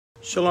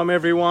Shalom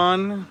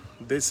everyone,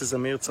 this is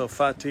Amir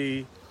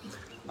Tsarfati.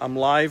 I'm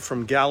live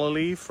from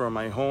Galilee, from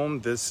my home.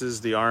 This is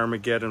the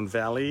Armageddon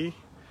Valley.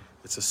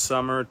 It's a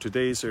summer.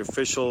 Today's the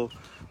official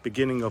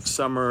beginning of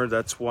summer.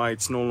 That's why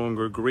it's no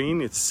longer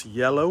green, it's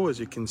yellow, as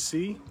you can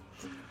see.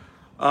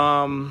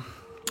 I'll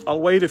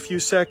wait a few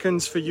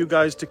seconds for you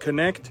guys to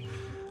connect.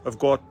 I've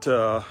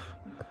got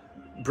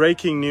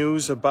breaking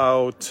news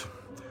about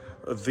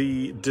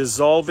the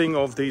dissolving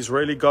of the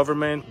Israeli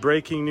government,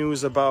 breaking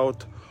news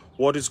about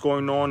what is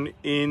going on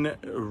in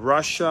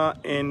Russia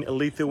and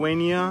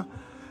Lithuania,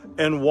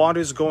 and what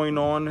is going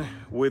on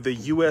with the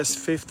US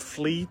Fifth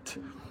Fleet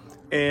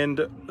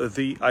and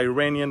the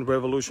Iranian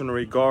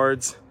Revolutionary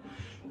Guards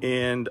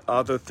and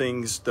other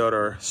things that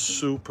are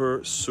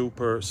super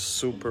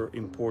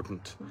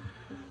important.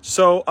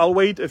 So I'll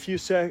wait a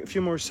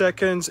few more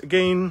seconds.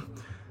 Again,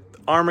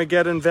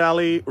 Armageddon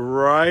Valley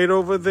right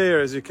over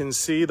there, as you can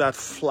see, that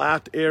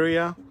flat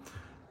area.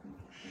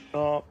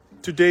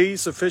 Today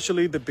is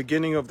officially the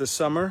beginning of the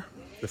summer,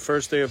 the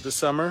first day of the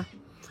summer,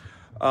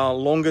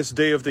 longest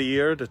day of the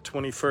year, the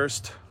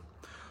 21st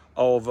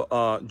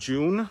of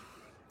June.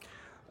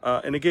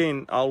 And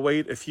again, I'll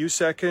wait a few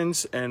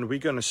seconds and we're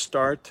gonna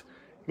start.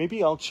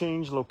 Maybe I'll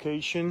change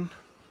location.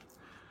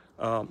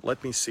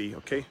 Let me see,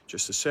 okay?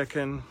 Just a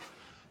second.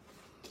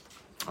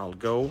 I'll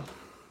go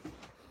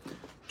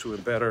to a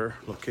better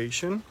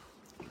location.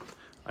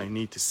 I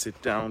need to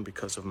sit down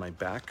because of my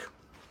back.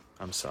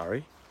 I'm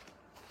sorry.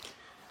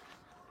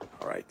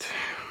 All right.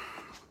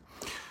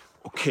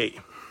 Okay.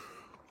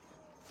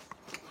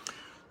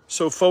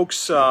 So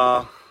folks,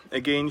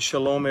 again,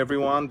 shalom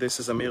everyone. This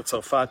is Amir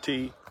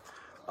Tsarfati.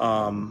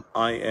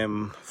 I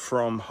am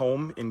from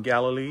home in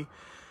Galilee.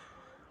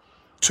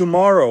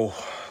 Tomorrow,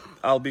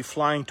 I'll be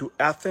flying to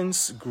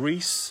Athens,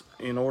 Greece,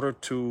 in order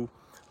to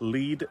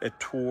lead a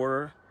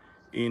tour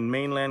in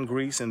mainland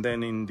Greece and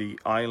then in the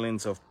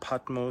islands of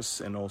Patmos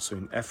and also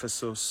in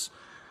Ephesus.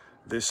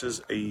 This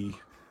is a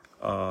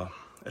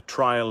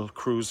trial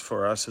cruise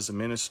for us as a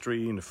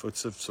ministry in the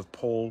footsteps of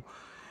Paul.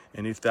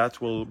 And if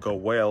that will go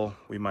well,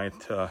 we might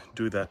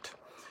do that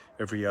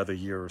every other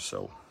year or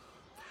so.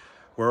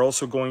 We're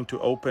also going to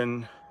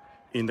open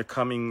in the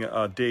coming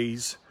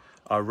days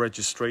our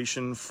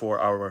registration for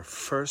our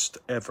first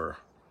ever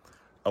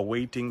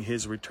Awaiting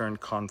His Return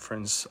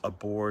conference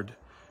aboard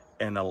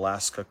an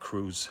Alaska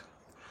cruise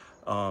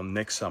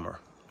next summer.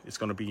 It's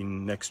going to be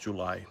next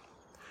July.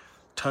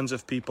 Tons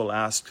of people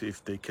asked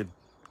if they could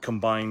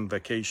combine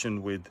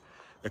vacation with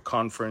a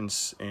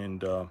conference,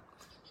 and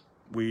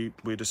we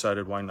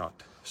decided why not.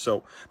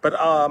 So, but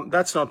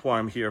that's not why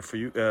I'm here for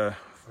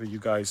you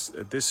guys.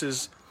 This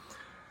is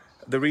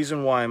the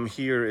reason why I'm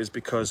here is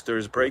because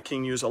there's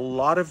breaking news. A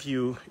lot of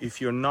you,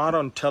 if you're not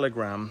on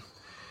Telegram,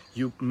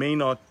 you may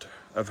not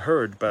have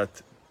heard,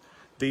 but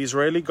the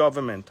Israeli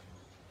government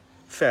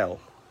fell.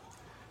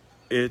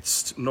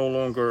 It's no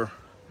longer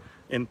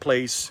in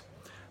place.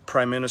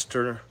 Prime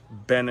Minister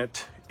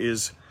Bennett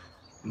is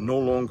no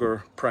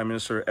longer prime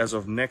minister as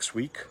of next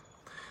week.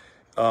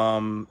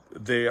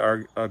 They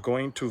are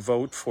going to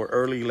vote for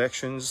early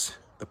elections.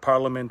 The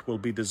parliament will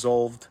be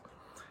dissolved,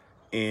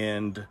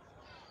 and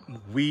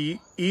we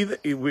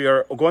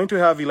are going to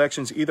have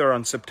elections either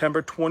on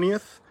September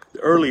 20th, the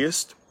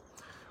earliest,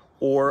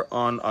 or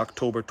on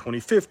October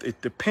 25th.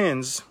 It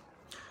depends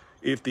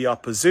if the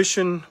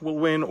opposition will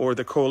win or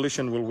the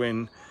coalition will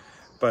win.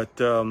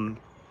 But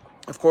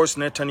of course,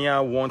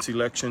 Netanyahu wants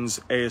elections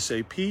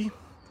ASAP.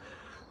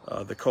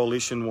 The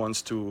coalition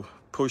wants to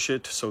push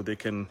it so they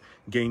can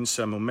gain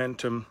some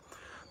momentum.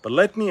 But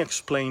let me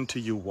explain to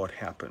you what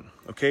happened,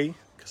 okay?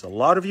 Because a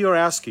lot of you are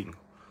asking,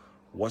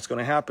 what's going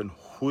to happen?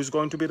 Who's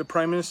going to be the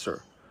prime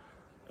minister?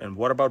 And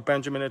what about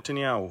Benjamin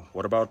Netanyahu?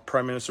 What about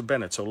Prime Minister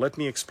Bennett? So let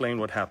me explain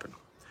what happened.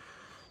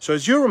 So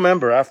as you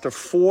remember, after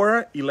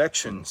 4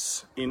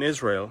 elections in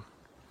Israel,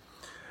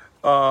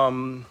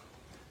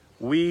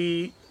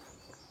 we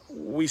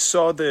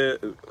saw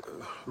the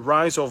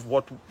rise of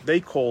what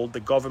they called the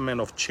government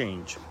of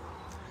change.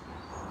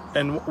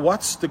 And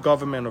what's the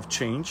government of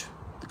change?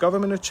 The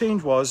government of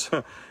change was,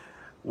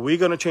 we're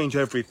going to change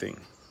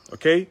everything,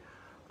 okay?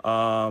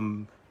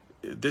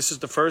 This is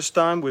the first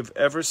time we've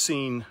ever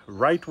seen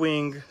right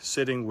wing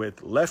sitting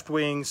with left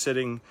wing,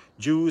 sitting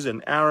Jews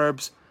and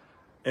Arabs.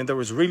 And there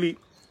was really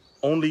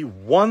only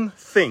one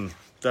thing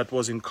that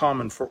was in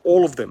common for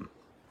all of them.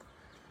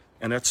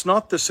 And that's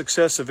not the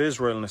success of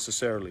Israel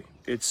necessarily.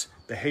 It's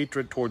the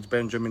hatred towards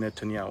Benjamin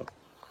Netanyahu.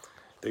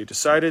 They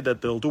decided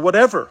that they'll do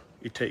whatever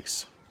it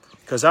takes.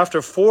 Because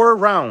after 4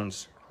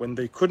 rounds, when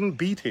they couldn't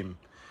beat him,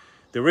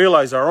 they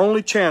realized our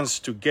only chance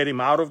to get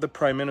him out of the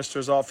prime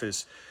minister's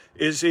office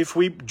is if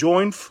we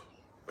join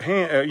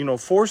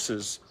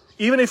forces,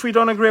 even if we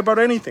don't agree about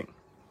anything.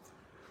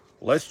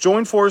 Let's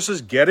join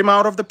forces, get him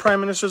out of the prime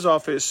minister's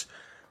office,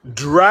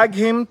 drag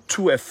him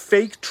to a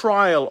fake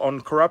trial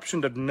on corruption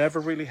that never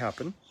really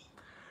happened.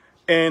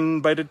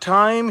 And by the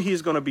time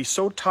he's going to be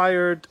so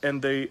tired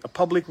and the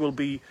public will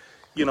be,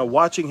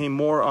 watching him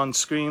more on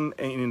screen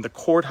and in the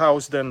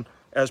courthouse than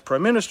as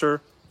prime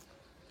minister,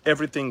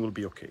 everything will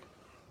be okay.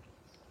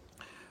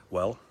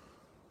 Well,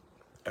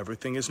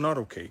 everything is not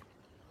okay.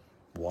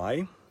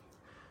 Why?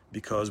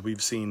 Because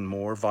we've seen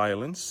more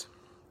violence.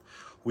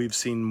 We've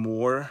seen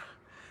more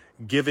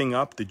giving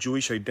up the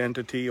Jewish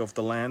identity of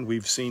the land.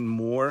 We've seen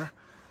more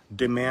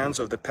demands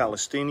of the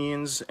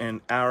Palestinians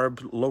and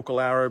local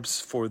Arabs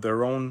for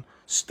their own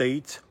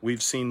state.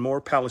 We've seen more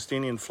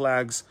Palestinian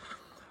flags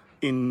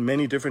in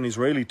many different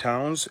Israeli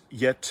towns,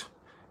 yet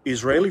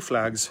Israeli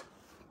flags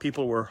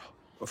people were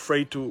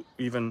afraid to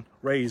even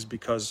raise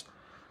because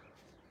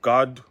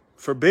God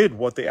forbid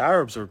what the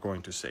Arabs are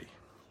going to say.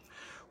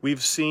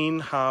 We've seen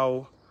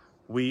how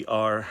we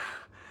are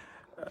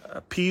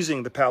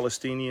appeasing the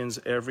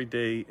Palestinians every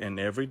day, and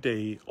every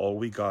day all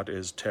we got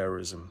is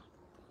terrorism.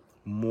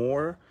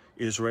 More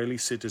Israeli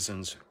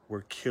citizens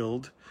were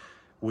killed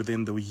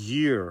within the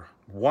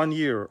 1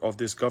 year of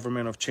this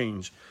government of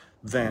change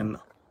than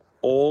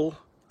all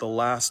the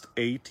last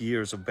 8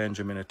 years of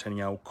Benjamin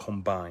Netanyahu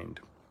combined.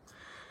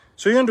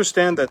 So you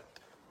understand that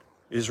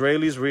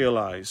Israelis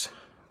realize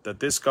that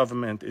this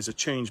government is a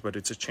change, but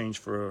it's a change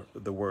for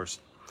the worse.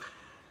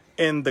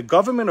 And the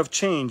government of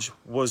change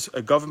was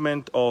a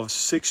government of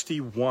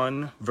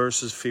 61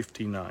 versus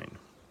 59.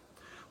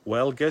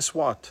 Well, guess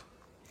what?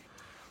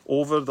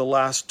 Over the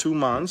last 2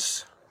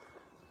 months,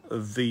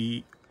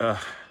 the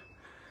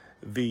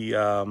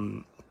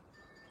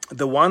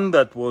one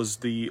that was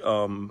the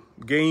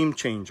game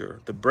changer,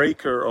 the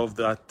breaker of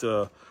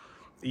that,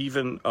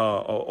 in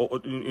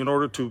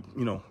order to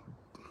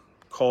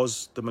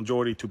cause the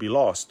majority to be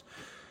lost,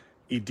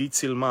 Idit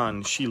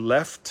Silman, she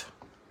left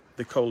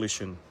the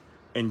coalition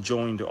and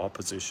joined the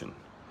opposition.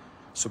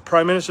 So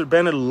Prime Minister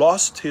Bennett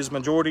lost his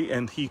majority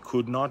and he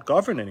could not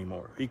govern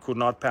anymore. He could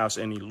not pass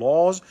any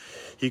laws.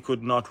 He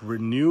could not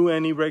renew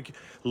any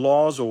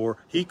laws, or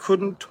he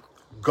couldn't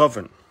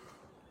govern.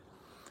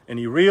 And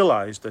he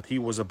realized that he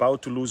was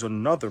about to lose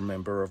another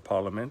member of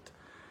parliament.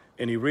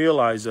 And he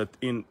realized that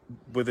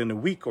within a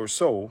week or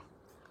so,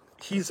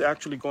 he's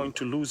actually going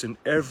to lose in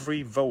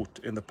every vote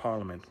in the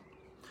parliament.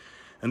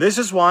 And this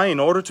is why, in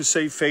order to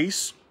save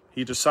face,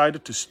 he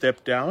decided to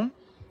step down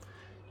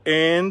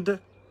and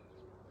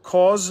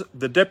cause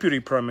the deputy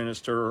prime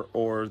minister,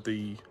 or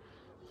the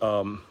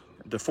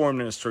foreign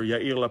minister,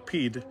 Yair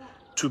Lapid,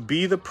 to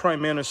be the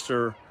prime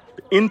minister,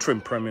 the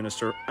interim prime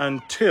minister,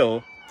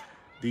 until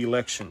the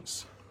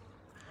elections.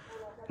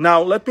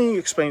 Now, let me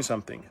explain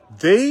something.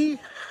 They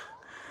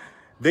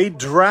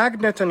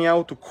dragged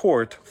Netanyahu to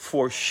court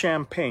for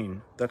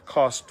champagne that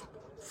cost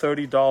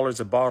 $30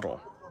 a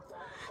bottle.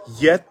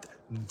 Yet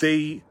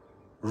they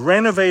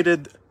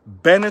renovated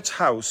Bennett's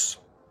house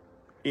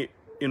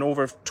in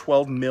over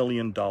 $12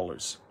 million.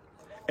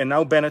 And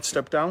now Bennett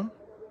stepped down,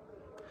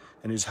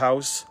 and his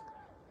house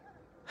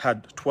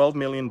had $12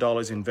 million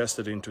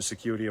invested into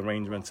security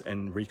arrangements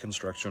and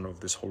reconstruction of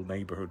this whole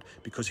neighborhood,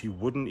 because he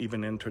wouldn't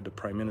even enter the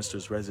prime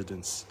minister's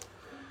residence.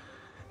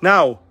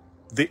 Now,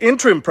 the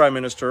interim prime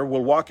minister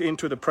will walk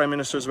into the prime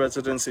minister's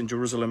residence in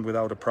Jerusalem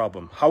without a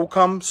problem. How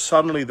come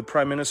suddenly the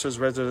prime minister's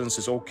residence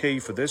is okay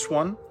for this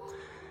one,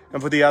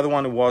 and for the other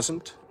one it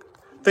wasn't?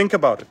 Think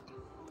about it.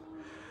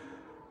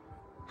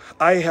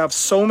 I have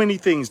so many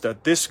things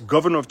that this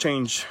governor of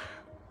change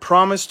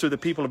promised to the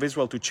people of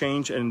Israel to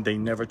change, and they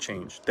never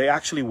changed. They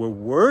actually were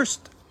worse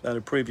than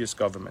the previous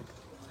government.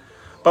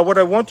 But what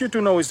I want you to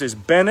know is this: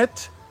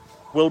 Bennett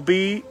will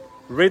be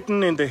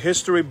written in the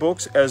history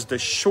books as the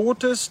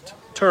shortest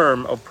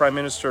term of prime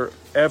minister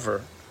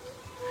ever.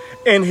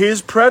 And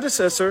his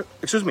predecessor,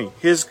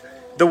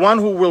 the one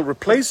who will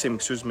replace him,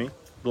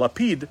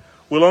 Lapid,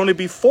 will only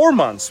be 4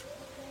 months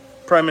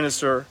prime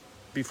minister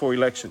before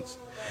elections.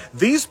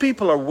 These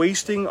people are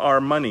wasting our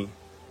money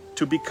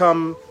to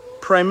become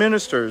prime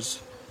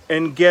ministers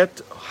and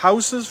get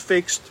houses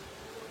fixed,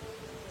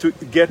 to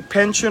get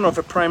pension of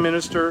a prime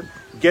minister,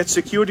 get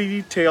security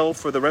detail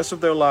for the rest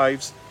of their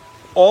lives,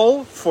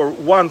 all for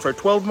one for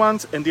 12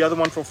 months and the other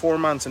one for 4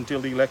 months until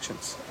the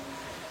elections.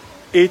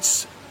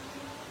 It's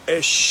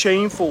a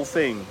shameful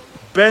thing.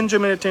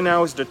 Benjamin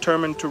Netanyahu is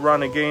determined to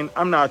run again.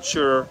 I'm not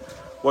sure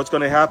what's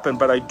going to happen,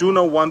 but I do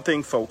know one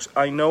thing, folks.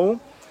 I know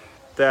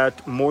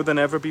that more than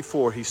ever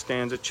before, he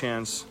stands a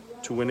chance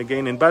to win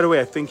again. And by the way,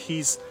 I think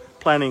he's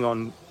planning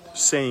on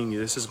saying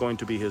this is going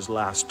to be his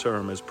last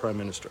term as prime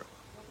minister.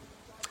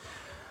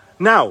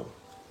 Now,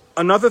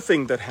 another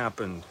thing that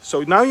happened.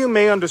 So now you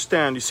may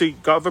understand. You see,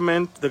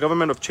 the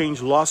government of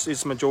change lost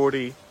its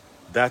majority.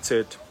 That's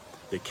it.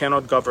 They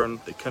cannot govern.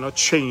 They cannot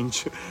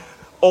change.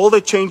 All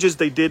the changes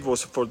they did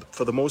was, for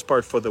the most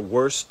part, for the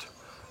worst.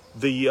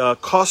 The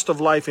cost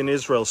of life in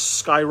Israel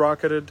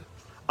skyrocketed.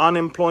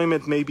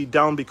 Unemployment may be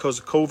down because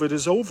COVID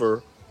is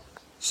over.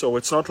 So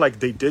it's not like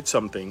they did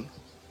something.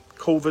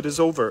 COVID is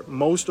over.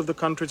 Most of the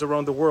countries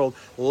around the world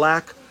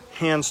lack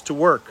hands to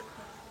work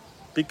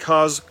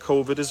because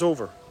COVID is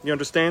over. You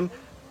understand?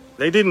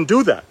 They didn't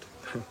do that.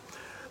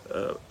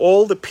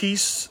 All the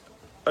peace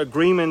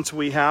agreements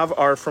we have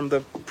are from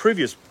the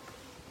previous,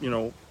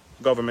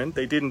 government.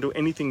 They didn't do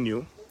anything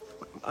new.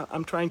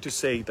 I'm trying to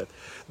say that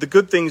the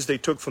good things they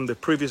took from the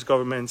previous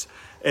governments,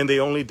 and they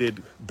only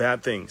did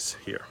bad things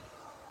here.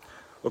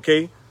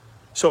 Okay?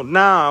 So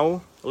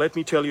now let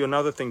me tell you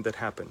another thing that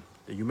happened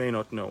that you may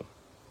not know.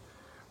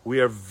 We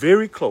are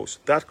very close,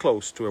 that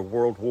close to a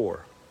world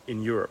war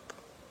in Europe.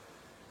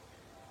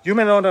 You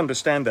may not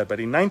understand that, but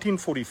in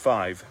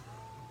 1945,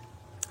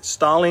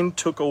 Stalin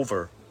took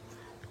over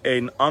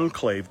an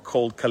enclave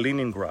called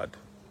Kaliningrad.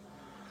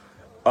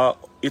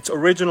 Its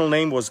original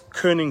name was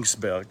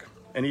Königsberg,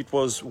 and it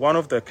was one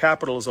of the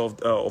capitals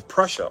of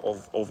Prussia,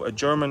 of a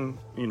German,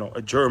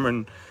 a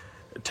German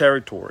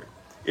territory.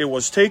 It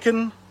was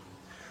taken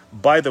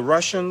by the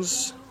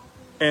Russians,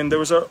 and there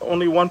was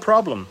only one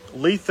problem.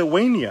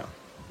 Lithuania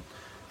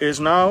is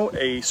now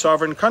a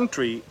sovereign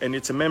country, and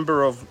it's a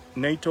member of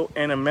NATO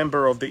and a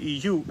member of the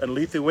EU, and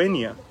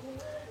Lithuania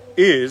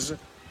is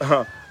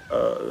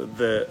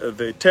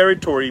the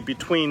territory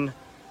between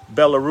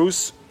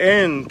Belarus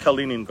and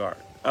Kaliningrad.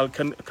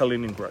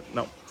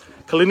 Now,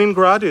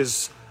 Kaliningrad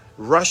is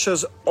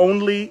Russia's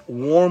only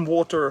warm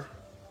water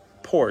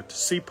port,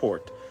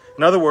 seaport.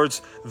 In other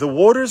words, the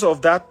waters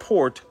of that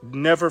port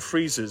never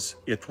freezes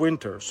at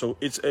winter. So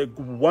it's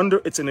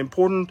an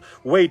important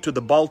way to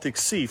the Baltic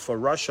Sea for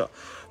Russia.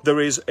 There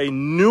is a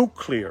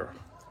nuclear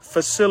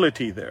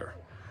facility there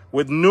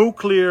with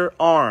nuclear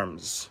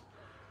arms.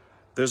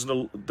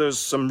 There's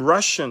some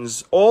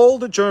Russians. All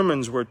the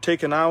Germans were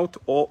taken out.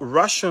 All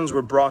Russians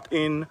were brought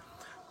in.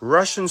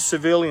 Russian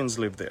civilians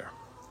live there.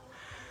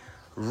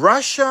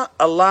 Russia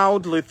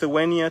allowed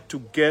Lithuania to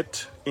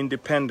get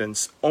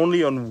independence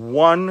only on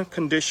one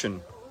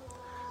condition,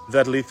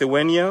 that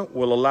Lithuania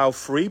will allow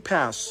free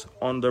pass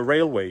on the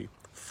railway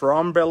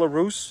from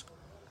Belarus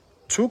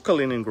to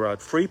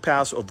Kaliningrad, free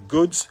pass of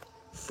goods,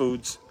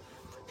 foods,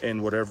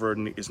 and whatever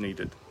is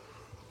needed.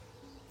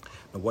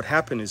 Now, what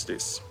happened is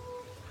this.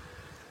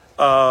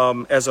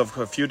 As of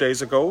a few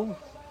days ago,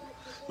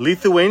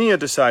 Lithuania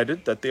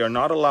decided that they are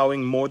not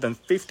allowing more than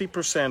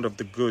 50% of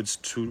the goods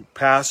to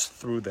pass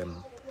through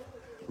them.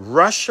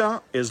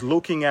 Russia is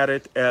looking at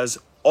it as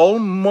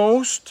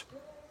almost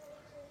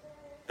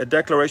a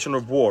declaration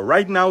of war.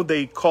 Right now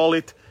they call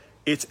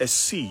it's a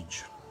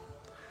siege.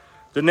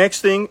 The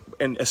next thing,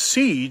 and a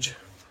siege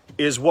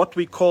is what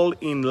we call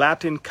in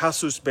Latin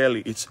casus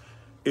belli.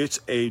 It's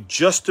a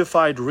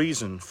justified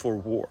reason for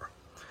war.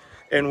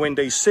 And when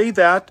they say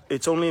that,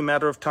 it's only a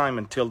matter of time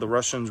until the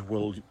Russians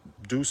will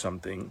do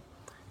something.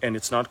 And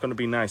it's not going to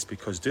be nice,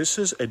 because this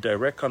is a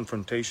direct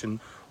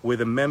confrontation with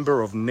a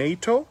member of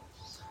NATO.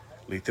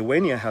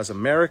 Lithuania has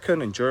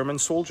American and German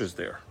soldiers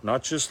there.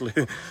 Not just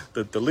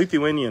the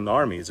Lithuanian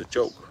army is a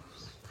joke.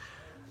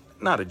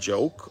 Not a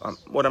joke.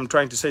 What I'm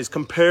trying to say is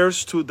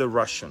compares to the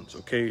Russians,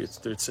 okay?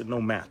 It's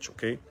no match,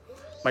 okay?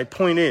 My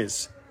point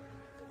is,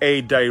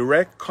 a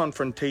direct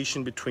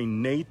confrontation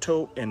between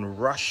NATO and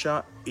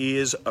Russia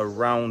is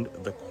around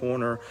the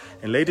corner.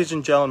 And ladies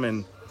and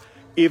gentlemen,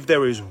 if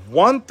there is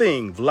one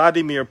thing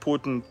Vladimir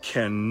Putin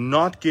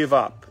cannot give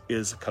up,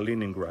 is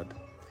Kaliningrad.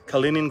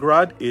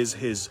 Kaliningrad is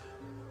his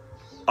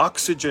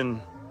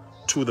oxygen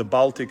to the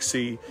Baltic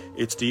Sea.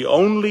 It's the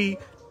only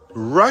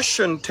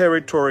Russian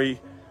territory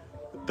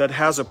that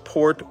has a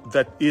port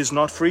that is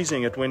not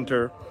freezing at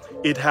winter.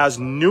 It has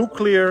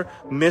nuclear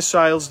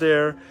missiles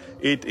there.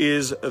 It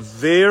is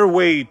their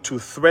way to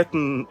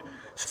threaten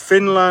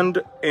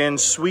Finland and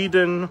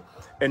Sweden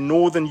and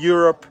Northern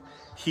Europe.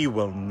 He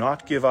will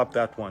not give up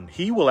that one.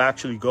 He will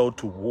actually go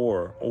to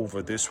war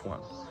over this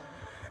one.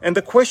 And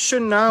the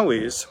question now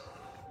is,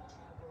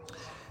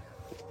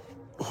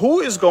 who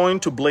is going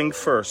to blink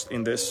first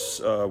in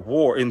this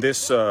war, in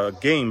this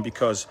game?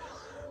 Because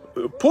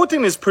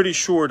Putin is pretty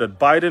sure that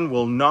Biden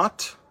will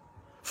not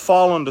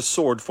fall on the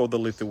sword for the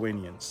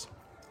Lithuanians.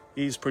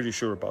 He's pretty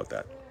sure about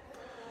that.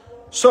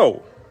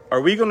 So,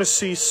 are we going to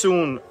see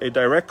soon a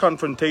direct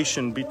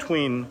confrontation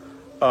between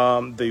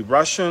the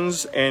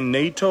Russians and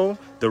NATO,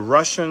 the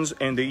Russians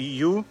and the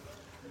EU?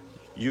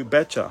 You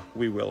betcha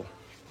we will.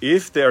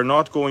 If they're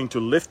not going to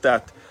lift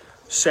that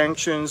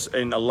sanctions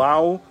and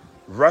allow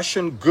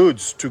Russian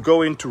goods to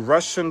go into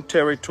Russian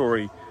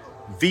territory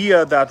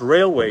via that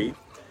railway,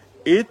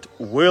 it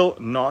will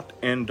not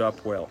end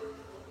up well.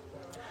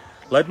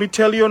 Let me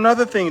tell you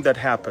another thing that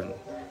happened.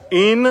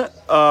 In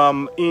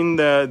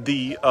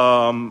the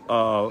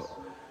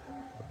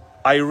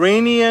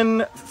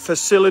Iranian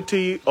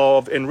facility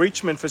of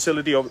enrichment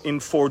facility in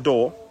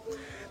Fordow,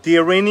 the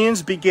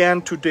Iranians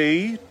began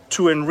today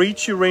to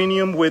enrich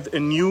uranium with a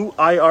new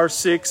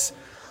IR6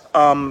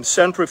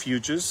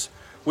 centrifuges,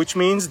 which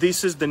means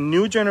this is the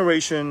new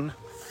generation,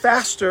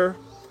 faster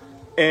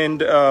and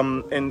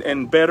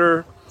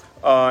better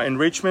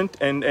enrichment.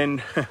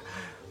 And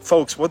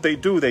folks, what they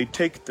do, they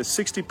take the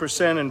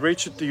 60%,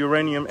 enrich the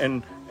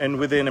uranium, and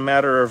within a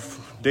matter of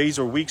days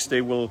or weeks,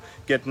 they will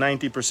get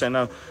 90%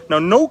 out. Now,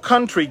 no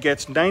country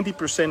gets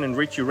 90%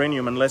 enriched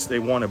uranium unless they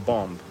want a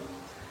bomb.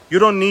 You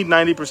don't need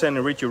 90%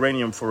 enriched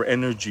uranium for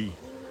energy,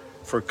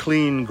 for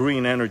clean,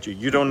 green energy.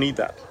 You don't need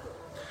that.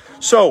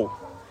 So,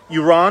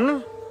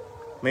 Iran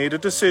made a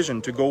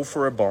decision to go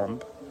for a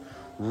bomb.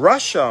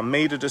 Russia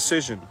made a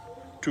decision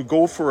to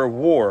go for a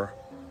war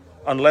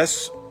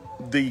unless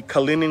the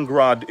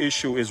Kaliningrad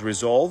issue is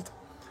resolved.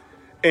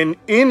 And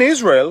in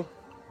Israel,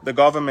 the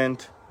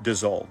government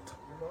dissolved.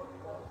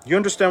 You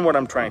understand what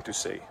I'm trying to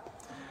say?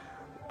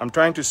 I'm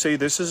trying to say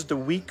this is the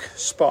weak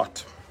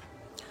spot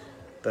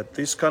that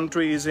this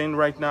country is in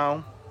right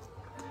now,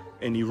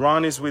 and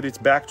Iran is with its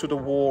back to the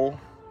wall.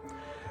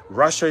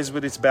 Russia is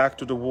with its back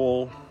to the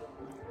wall.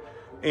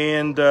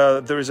 And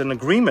there is an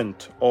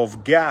agreement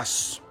of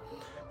gas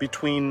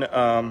between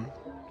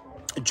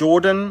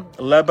Jordan,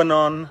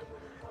 Lebanon,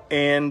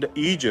 and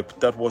Egypt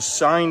that was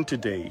signed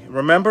today.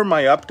 Remember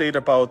my update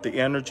about the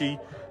energy?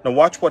 Now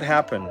watch what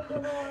happened.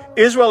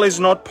 Israel is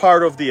not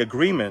part of the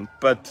agreement,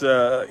 but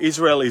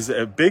Israel is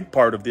a big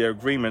part of the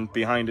agreement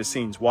behind the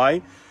scenes.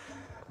 Why?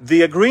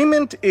 The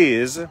agreement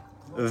is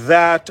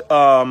that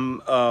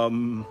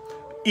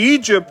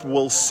Egypt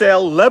will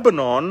sell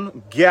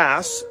Lebanon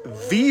gas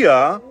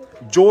via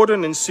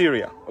Jordan and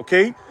Syria,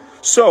 okay?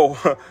 So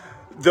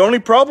the only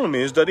problem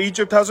is that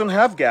Egypt doesn't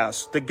have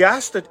gas. The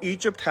gas that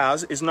Egypt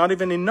has is not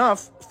even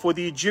enough for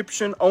the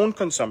Egyptian own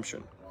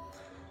consumption.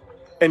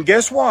 And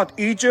guess what?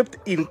 Egypt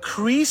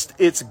increased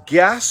its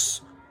gas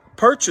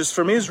purchase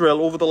from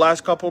Israel over the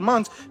last couple of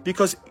months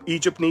because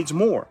Egypt needs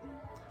more.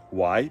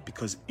 Why?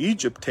 Because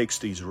Egypt takes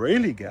the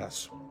Israeli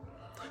gas,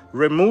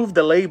 remove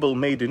the label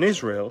made in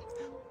Israel,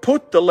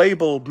 put the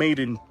label made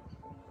in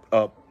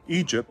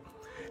Egypt,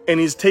 and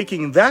is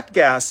taking that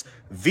gas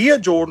via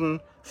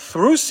Jordan,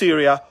 through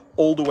Syria,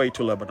 all the way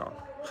to Lebanon.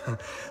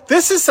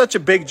 This is such a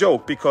big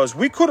joke because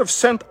we could have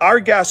sent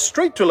our gas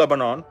straight to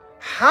Lebanon,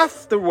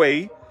 half the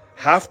way,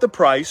 half the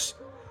price,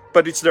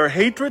 but it's their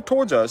hatred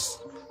towards us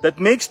that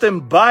makes them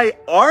buy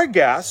our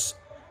gas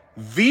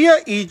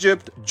via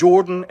Egypt,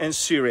 Jordan, and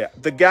Syria.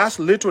 The gas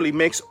literally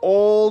makes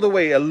all the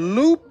way a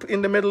loop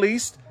in the Middle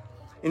East.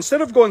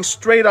 Instead of going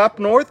straight up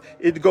north,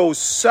 it goes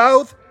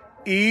south,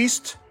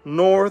 east,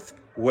 north,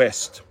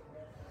 west.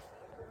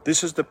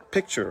 This is the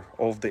picture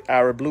of the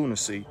Arab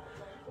lunacy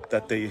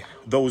that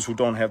those who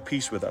don't have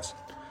peace with us.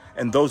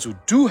 And those who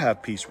do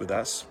have peace with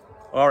us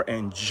are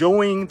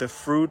enjoying the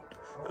fruit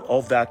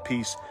of that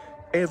peace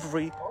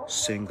every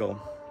single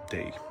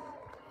day.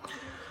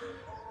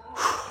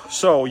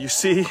 So you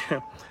see,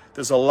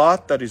 there's a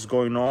lot that is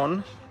going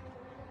on.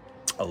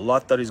 A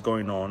lot that is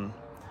going on.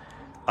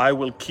 I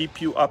will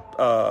keep you up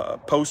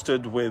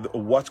posted with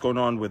what's going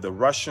on with the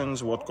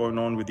Russians, what's going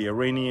on with the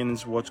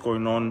Iranians, what's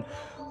going on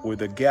with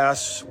the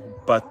gas,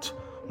 but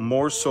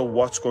more so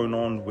what's going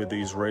on with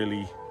the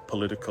Israeli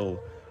political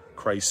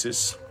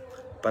crisis.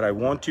 But I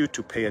want you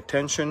to pay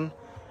attention,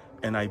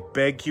 and I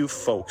beg you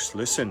folks,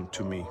 listen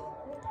to me.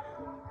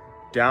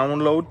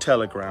 Download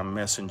Telegram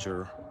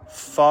Messenger.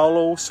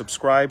 Follow,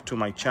 subscribe to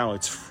my channel.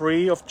 It's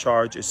free of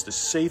charge. It's the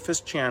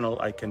safest channel.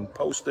 I can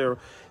post there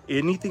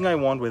anything I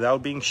want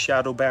without being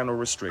shadow banned or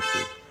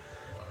restricted.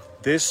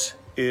 This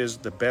is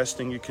the best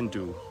thing you can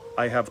do.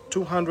 I have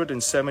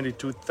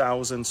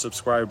 272,000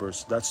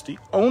 subscribers. That's the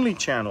only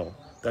channel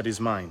that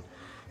is mine.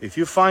 If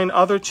you find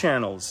other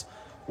channels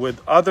with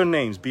other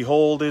names,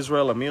 Behold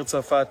Israel, Amir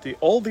Tsarfati,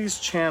 all these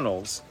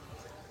channels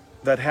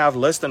that have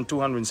less than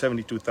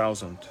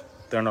 272,000,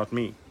 they're not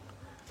me.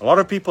 A lot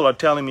of people are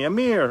telling me,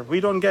 Amir, we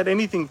don't get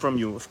anything from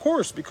you. Of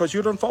course, because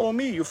you don't follow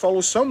me. You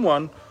follow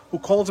someone who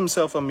calls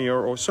himself Amir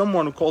or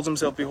someone who calls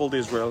himself Behold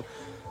Israel.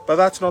 But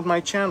that's not my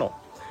channel.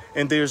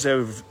 And there's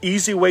an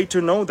easy way to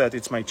know that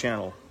it's my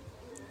channel.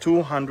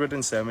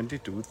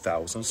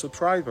 272,000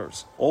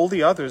 subscribers. All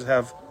the others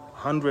have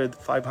 100,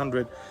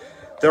 500.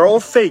 They're all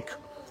fake.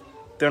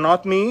 They're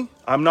not me.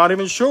 I'm not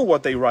even sure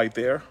what they write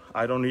there.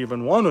 I don't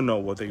even want to know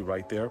what they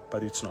write there,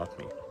 but it's not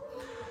me.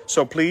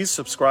 So please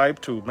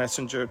subscribe to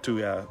Messenger,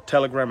 to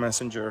Telegram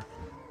Messenger.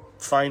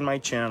 Find my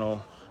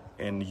channel,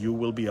 and you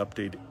will be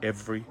updated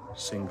every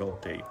single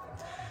day.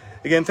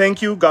 Again,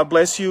 thank you. God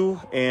bless you,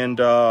 and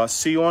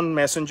see you on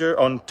Messenger,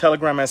 on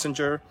Telegram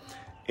Messenger.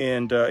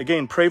 And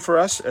again, pray for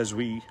us as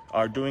we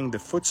are doing the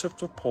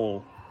Footsteps of the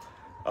Pole.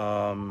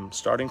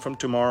 Starting from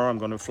tomorrow, I'm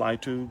going to fly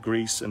to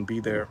Greece and be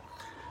there.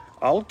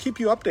 I'll keep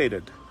you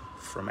updated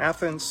from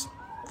Athens,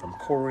 from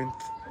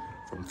Corinth,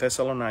 from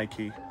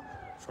Thessaloniki,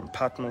 from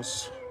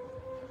Patmos,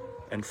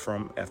 and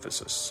from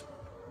Ephesus.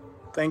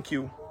 Thank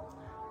you.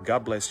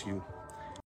 God bless you.